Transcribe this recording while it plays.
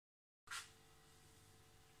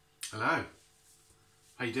Hello.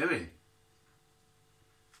 How you doing?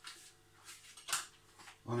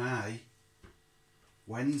 On a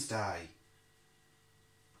Wednesday.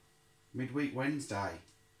 Midweek Wednesday.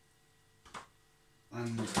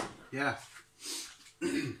 And yeah.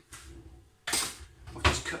 I've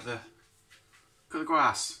just cut the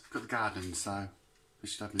grass, cut the garden, so we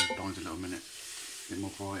should have them blind a little minute. A bit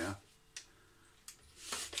more brighter.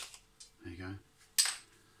 There you go.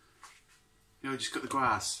 You know, just cut the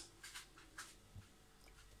grass.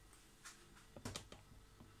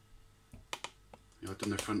 Yeah, I've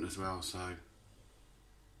done the front as well, so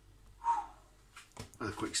that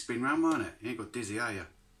was a quick spin round, weren't it? You ain't got dizzy, are you?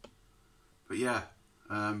 But yeah,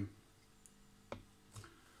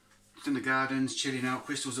 just in the gardens, chilling out.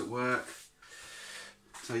 Crystal's at work,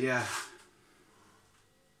 so yeah,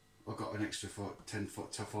 I've got an extra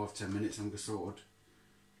 5-10 minutes. I'm gonna sort of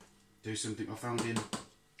do something I found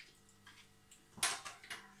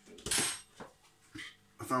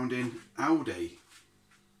in Aldi.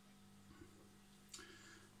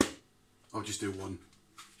 I'll just do one.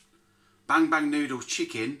 Bang Bang Noodles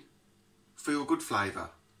chicken, feel good flavour.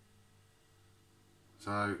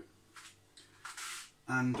 So,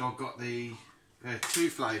 and I've got the two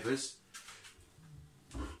flavours.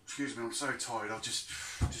 Excuse me, I'm so tired. I'm just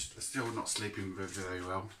still not sleeping very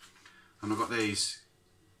well. And I've got these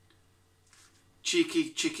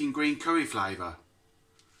cheeky chicken green curry flavour.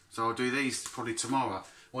 So I'll do these probably tomorrow.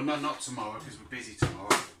 Well, no, not tomorrow because we're busy tomorrow.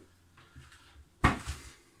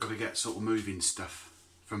 Got to get sort of moving stuff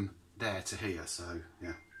from there to here, so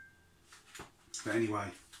yeah. But anyway,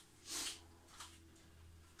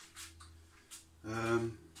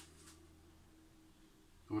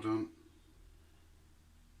 hold on.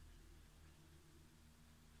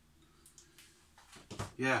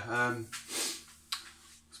 Yeah,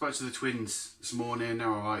 spoke to the twins this morning. They're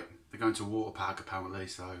all right. They're going to a water park apparently,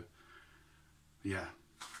 so yeah.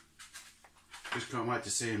 Just can't wait to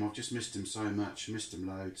see him. I've just missed him so much. Missed him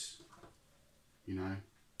loads. You know.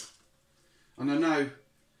 And I know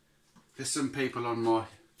there's some people on my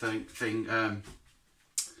thing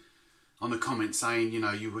on the comments saying, you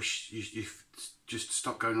know, you wish you just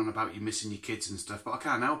stop going on about you missing your kids and stuff. But I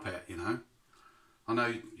can't help it, you know. I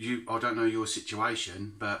don't know your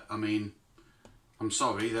situation, but I mean, I'm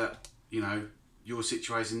sorry that, you know, your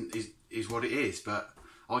situation is what it is. But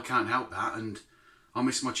I can't help that, and I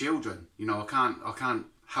miss my children. You know, I can't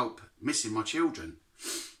help missing my children.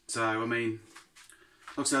 So I mean,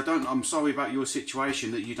 like I said, I'm sorry about your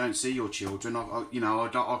situation that you don't see your children. I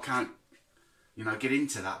can't, you know, get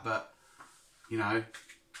into that. But you know,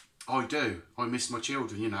 I do. I miss my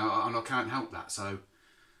children. You know, and I can't help that. So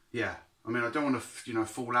yeah, I mean, I don't want to, you know,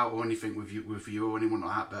 fall out or anything with you or anyone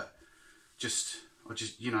like that. But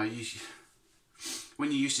you know,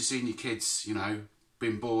 when you're used to seeing your kids, you know,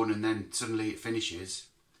 been born and then suddenly it finishes,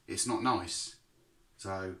 it's not nice.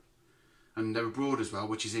 So, and they're abroad as well,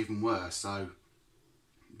 which is even worse. So,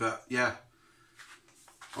 but yeah,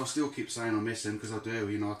 I'll still keep saying I miss them because I do.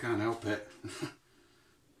 You know, I can't help it.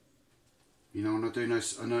 You know, and I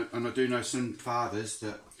do know some fathers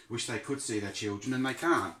that wish they could see their children and they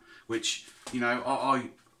can't, which, you know,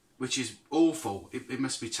 which is awful. It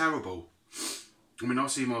must be terrible. I mean, I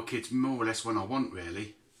see my kids more or less when I want,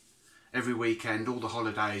 really. Every weekend, all the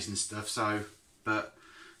holidays and stuff. So, but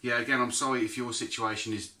yeah, again, I'm sorry if your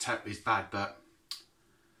situation is bad, but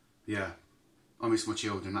yeah, I miss my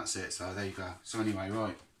children. That's it. So there you go. So anyway,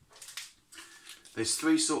 right. There's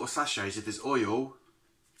three sort of sachets. There's oil,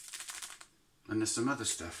 and there's some other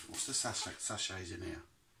stuff. What's the sachets in here?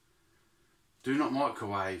 Do not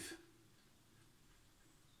microwave.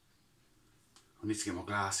 I need to get my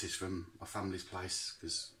glasses from my family's place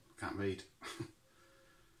because I can't read.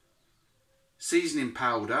 Seasoning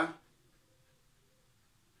powder,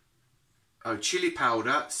 chilli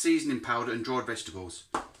powder, seasoning powder and dried vegetables.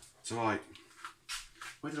 So right,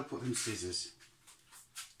 where did I put them scissors?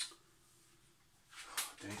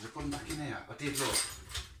 Did I put them back in here? I did, look.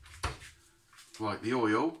 Right, the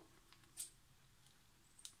oil.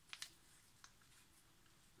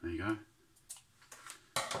 There you go.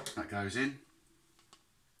 That goes in.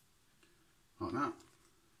 Like that.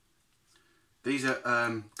 These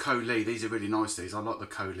are Coley. These are really nice. These I like the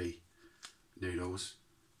Coley noodles.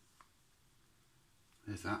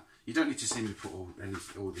 There's that. You don't need to see me put all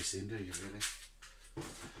this in, do you? Really?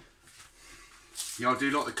 Yeah, I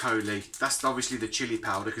do like the Coley. That's obviously the chili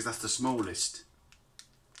powder because that's the smallest.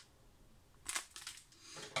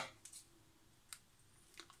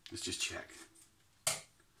 Let's just check.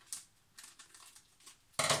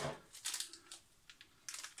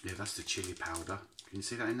 Yeah, that's the chili powder. Can you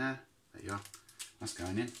see that in there? There you are. That's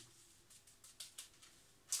going in.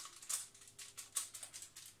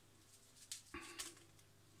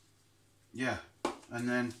 yeah, and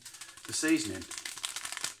then the seasoning.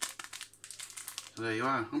 So there you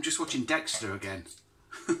are. I'm just watching Dexter again.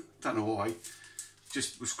 Don't know why.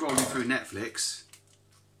 Just was scrolling through Netflix.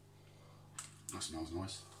 That smells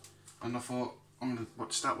nice. And I thought I'm going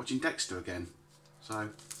to start watching Dexter again. So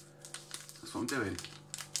that's what I'm doing.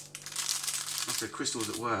 I said Crystal's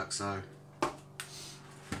at work, so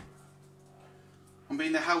I'm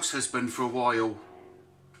being the house husband for a while.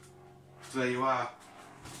 So there you are.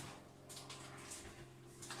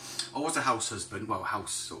 I was a house husband, well,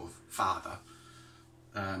 house sort of father,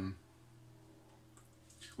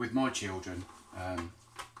 with my children.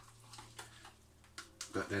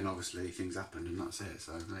 But then obviously things happened and that's it,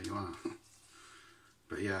 so there you are.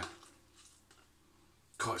 But yeah.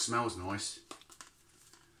 God, it smells nice.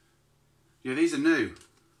 Yeah, these are new.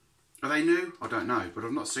 Are they new? I don't know, but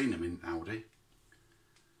I've not seen them in Aldi.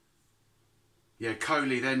 Yeah,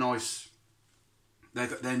 Coley, they're nice.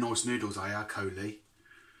 They're nice noodles, they are, Coley.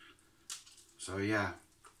 So yeah.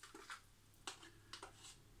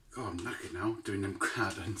 God, I'm knackered now, doing them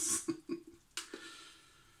gardens.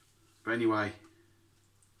 But anyway.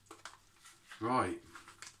 Right.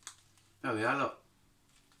 There they are, look.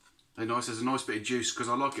 They're nice. There's a nice bit of juice, because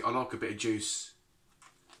I like it. I like a bit of juice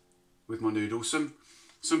with my noodles.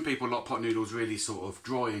 Some people like pot noodles really sort of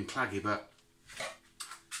dry and claggy, but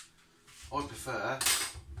I prefer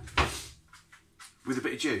with a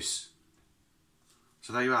bit of juice.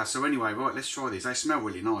 So there you are. So anyway, right, let's try these. They smell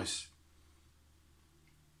really nice.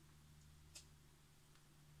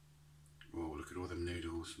 Oh, look at all them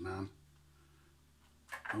noodles, man.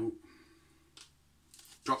 Oh.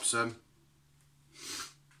 Drop some.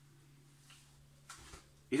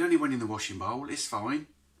 It only went in the washing bowl, it's fine.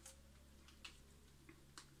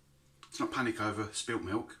 Let's not panic over spilt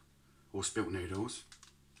milk or spilt noodles.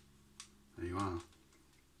 There you are.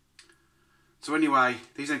 So anyway,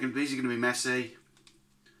 these are going to be messy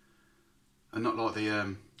and not like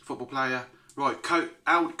the football player. Right,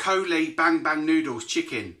 Coley Bang Bang Noodles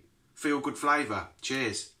Chicken. Feel good flavour.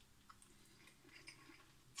 Cheers.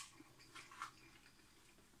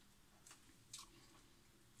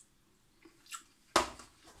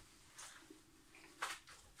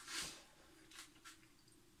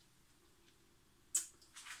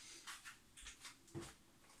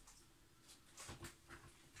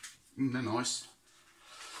 They're nice.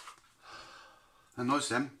 They're nice,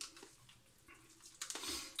 them.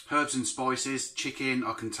 Herbs and spices, chicken,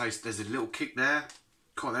 I can taste, there's a little kick there.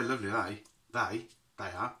 God, they're lovely, they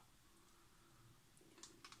are.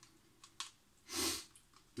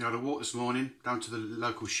 I had a walk this morning down to the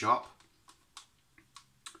local shop.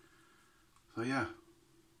 So yeah.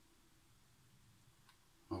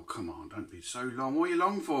 Oh, come on, don't be so long. What are you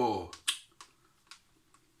long for?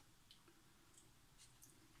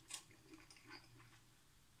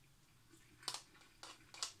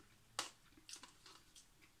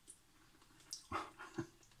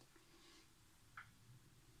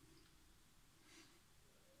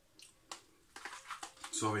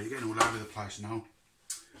 Sorry, you're getting all over the place now.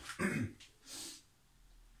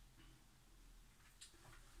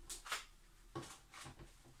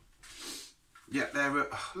 Yeah, they're,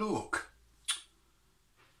 look.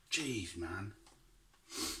 Jeez, man.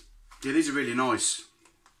 Yeah, these are really nice.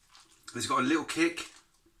 They've got a little kick.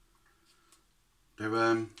 They're,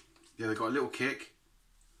 yeah, they've got a little kick.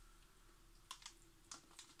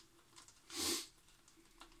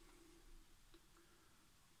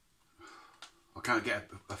 I can't get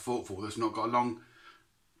a forkful that's not got a long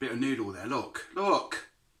bit of noodle there. Look, look.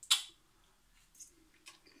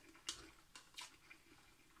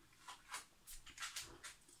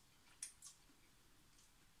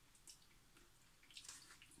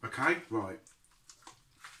 Okay, right.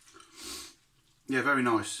 Yeah, very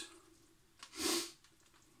nice.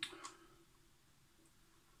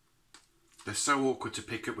 They're so awkward to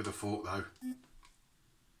pick up with a fork though.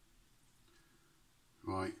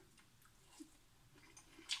 Right.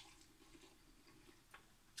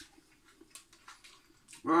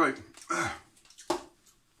 Right.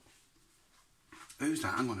 Who's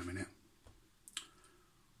that? Hang on a minute.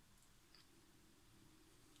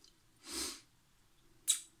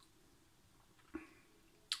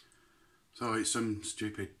 Sorry, it's some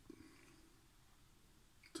stupid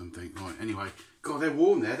something. Right, anyway. God, they're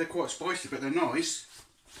warm there. They're quite spicy, but they're nice.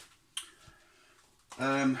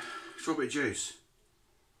 Strawberry juice.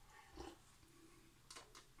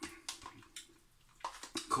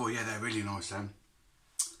 Cool, yeah, they're really nice then.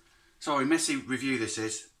 Sorry, messy review this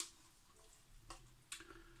is.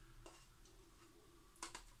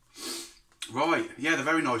 Right, yeah, they're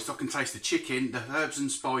very nice. I can taste the chicken, the herbs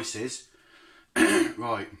and spices.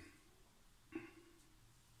 Right.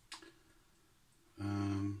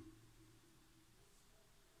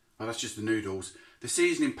 Oh, that's just the noodles. The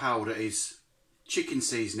seasoning powder is chicken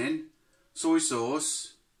seasoning, soy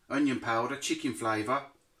sauce, onion powder, chicken flavour.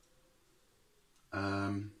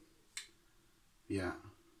 Yeah.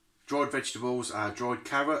 Dried vegetables are dried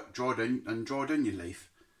carrot, dried onion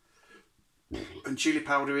leaf. And chilli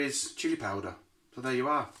powder is chilli powder. So there you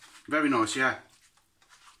are. Very nice, yeah.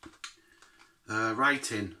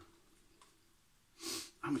 Rating.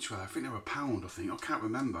 How much were they? I think they were £1, I think. I can't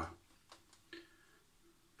remember.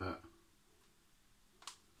 But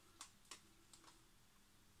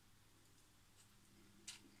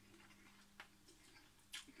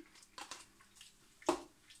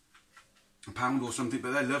 £1 or something,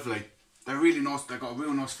 but they're lovely. They're really nice. They've got a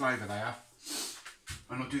real nice flavour, they have.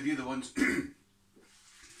 And I'll do the other ones.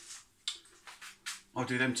 I'll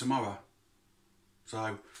do them tomorrow.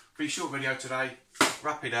 So, pretty short video today.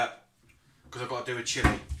 Wrap it up because I've got to do a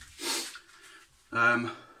chilli.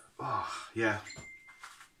 Yeah.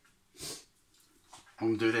 I'm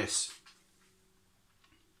going to do this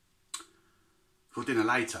for dinner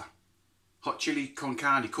later. Hot chili con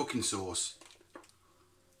carne cooking sauce.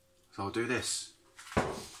 So I'll do this.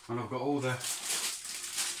 And I've got all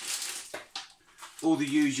the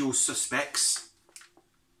usual suspects.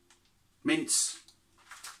 Mince.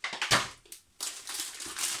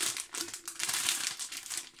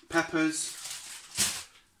 Peppers.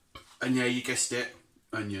 And yeah, you guessed it,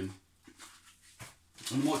 onion.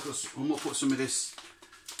 I might put some of this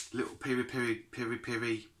little peri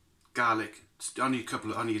garlic. Only a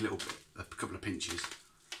couple of pinches.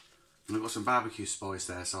 And I've got some barbecue spice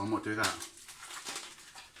there, so I might do that.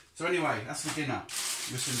 So anyway, that's for dinner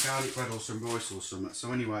with some garlic bread or some rice or something.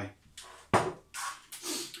 So anyway, I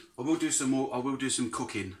will do some more. I will do some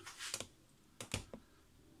cooking,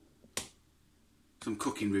 some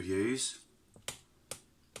cooking reviews.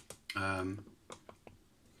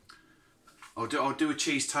 I'll do a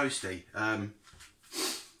cheese toasty. I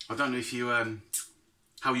don't know if you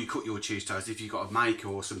how you cook your cheese toast, if you've got a maker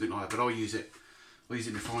or something like that, but I'll use it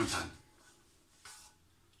in the frying pan.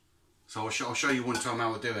 So I'll show you one time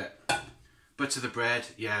how I'll do it. Butter the bread,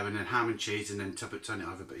 yeah, and then ham and cheese, and then turn it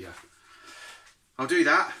over. But yeah, I'll do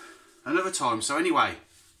that another time. So anyway,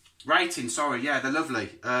 rating. Sorry, yeah, they're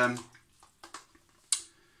lovely. Are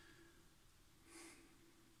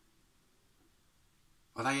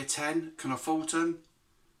they a 10? Can I fault them?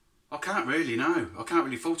 I can't really, no. I can't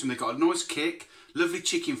really fault them. They've got a nice kick, lovely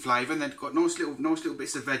chicken flavour, and they've got nice little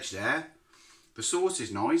bits of veg there. The sauce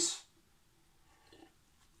is nice.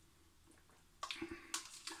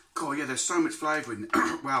 God, yeah, there's so much flavour in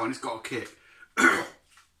it. Wow, and it's got a kick.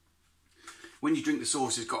 When you drink the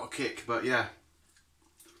sauce, it's got a kick, but yeah.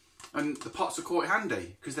 And the pots are quite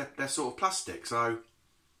handy, because they're sort of plastic, so...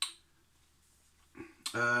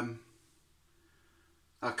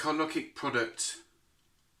 A Colloquic product.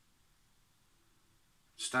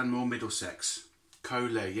 Stanmore, Middlesex.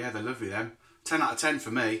 Coley, yeah, they're lovely, them. 10 out of 10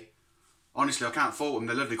 for me. Honestly, I can't fault them,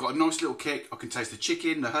 they're lovely. Got a nice little kick. I can taste the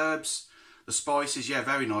chicken, the herbs, the spices, yeah,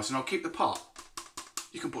 very nice. And I'll keep the pot.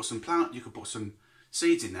 You can put some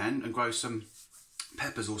seeds in there and grow some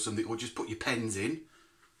peppers or something, or just put your pens in,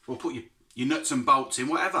 or put your nuts and bolts in,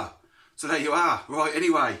 whatever. So there you are. Right,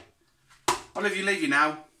 anyway, I'll leave you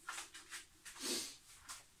now.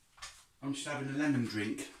 I'm just having a lemon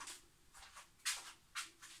drink.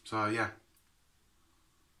 So yeah.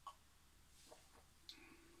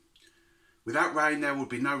 Without rain there would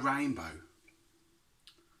be no rainbow.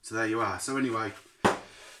 So there you are. So anyway,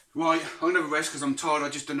 right, I'm going to have a rest because I'm tired.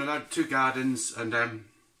 I've just done 2 gardens and I've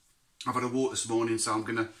had a walk this morning, so I'm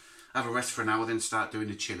going to have a rest for an hour, then start doing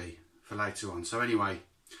the chilli for later on. So anyway,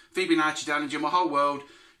 Phoebe and Archie down, enjoy my whole world.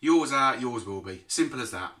 Yours are, yours will be. Simple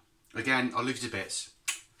as that. Again, I'll leave you to bits.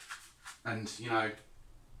 And, you know,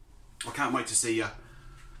 I can't wait to see you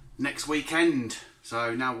next weekend.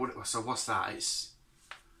 So now, what's that? It's,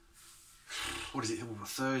 what is it? Oh,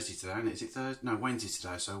 Thursday today, isn't it? Is it Thursday? No, Wednesday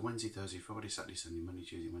today. So Wednesday, Thursday, Friday, Saturday, Sunday, Monday,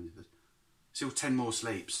 Tuesday, Wednesday, Thursday. Still 10 more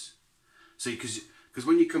sleeps. See, because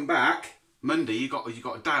when you come back Monday, you got a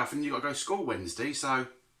day off, and you got to go to school Wednesday. So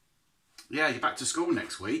yeah, you're back to school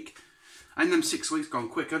next week. And them 6 weeks gone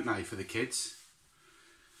quick, haven't they, for the kids?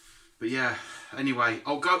 But yeah, anyway,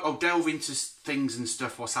 I'll delve into things and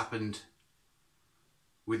stuff, what's happened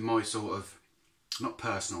with my sort of, not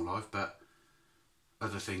personal life, but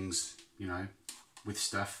other things, you know, with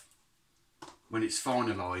stuff. When it's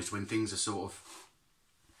finalised, when things are sort of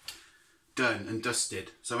done and dusted.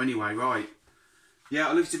 So anyway, right. Yeah,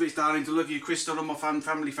 I love you to bits, darlings. I love you, Crystal, and my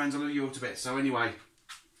family friends. I love you all to bits. So anyway,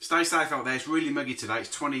 stay safe out there. It's really muggy today. It's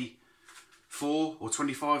 24 or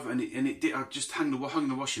 25, and it did. I just hung the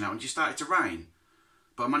washing out, and it just started to rain.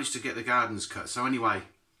 But I managed to get the gardens cut. So anyway,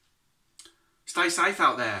 Stay safe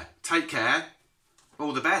out there. Take care.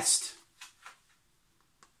 All the best.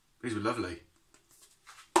 These were lovely.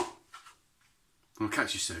 I'll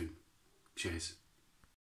catch you soon. Cheers.